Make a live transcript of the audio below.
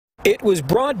It was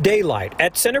broad daylight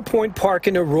at CentrePointe Park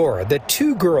in Aurora that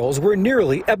two girls were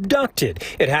nearly abducted.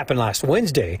 It happened last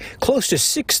Wednesday, close to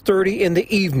 6:30 in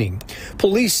the evening.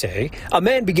 Police say a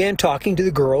man began talking to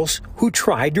the girls who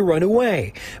tried to run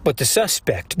away, but the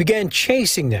suspect began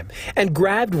chasing them and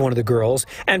grabbed one of the girls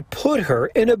and put her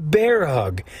in a bear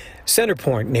hug.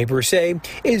 CentrePointe, neighbors say,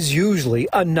 is usually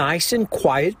a nice and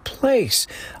quiet place.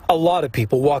 A lot of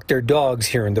people walk their dogs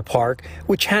here in the park,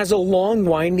 which has a long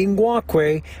winding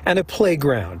walkway and a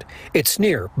playground. It's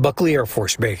near Buckley Air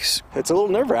Force Base. It's a little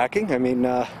nerve-wracking. I mean,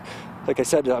 like I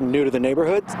said, I'm new to the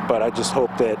neighborhood, but I just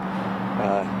hope that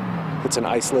it's an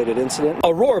isolated incident.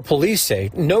 Aurora Police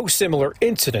say no similar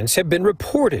incidents have been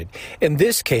reported. In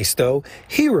this case, though,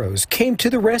 heroes came to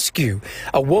the rescue.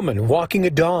 A woman walking a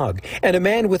dog and a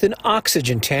man with an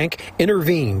oxygen tank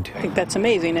intervened. I think that's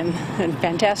amazing and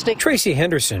fantastic. Tracy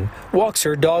Henderson walks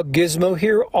her dog Gizmo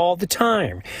here all the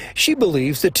time. She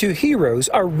believes the two heroes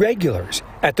are regulars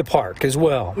at the park as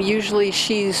well. Usually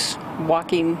she's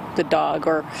walking the dog,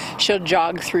 or she'll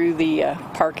jog through the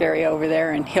park area over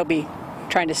there, and he'll be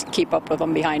trying to keep up with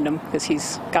him behind him because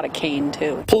he's got a cane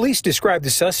too. Police described the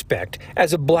suspect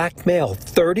as a black male,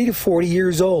 30 to 40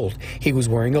 years old. He was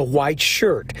wearing a white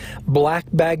shirt, black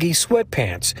baggy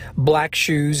sweatpants, black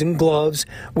shoes and gloves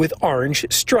with orange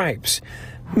stripes.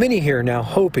 Many here now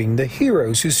hoping the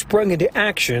heroes who sprung into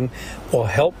action will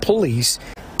help police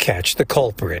catch the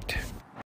culprit.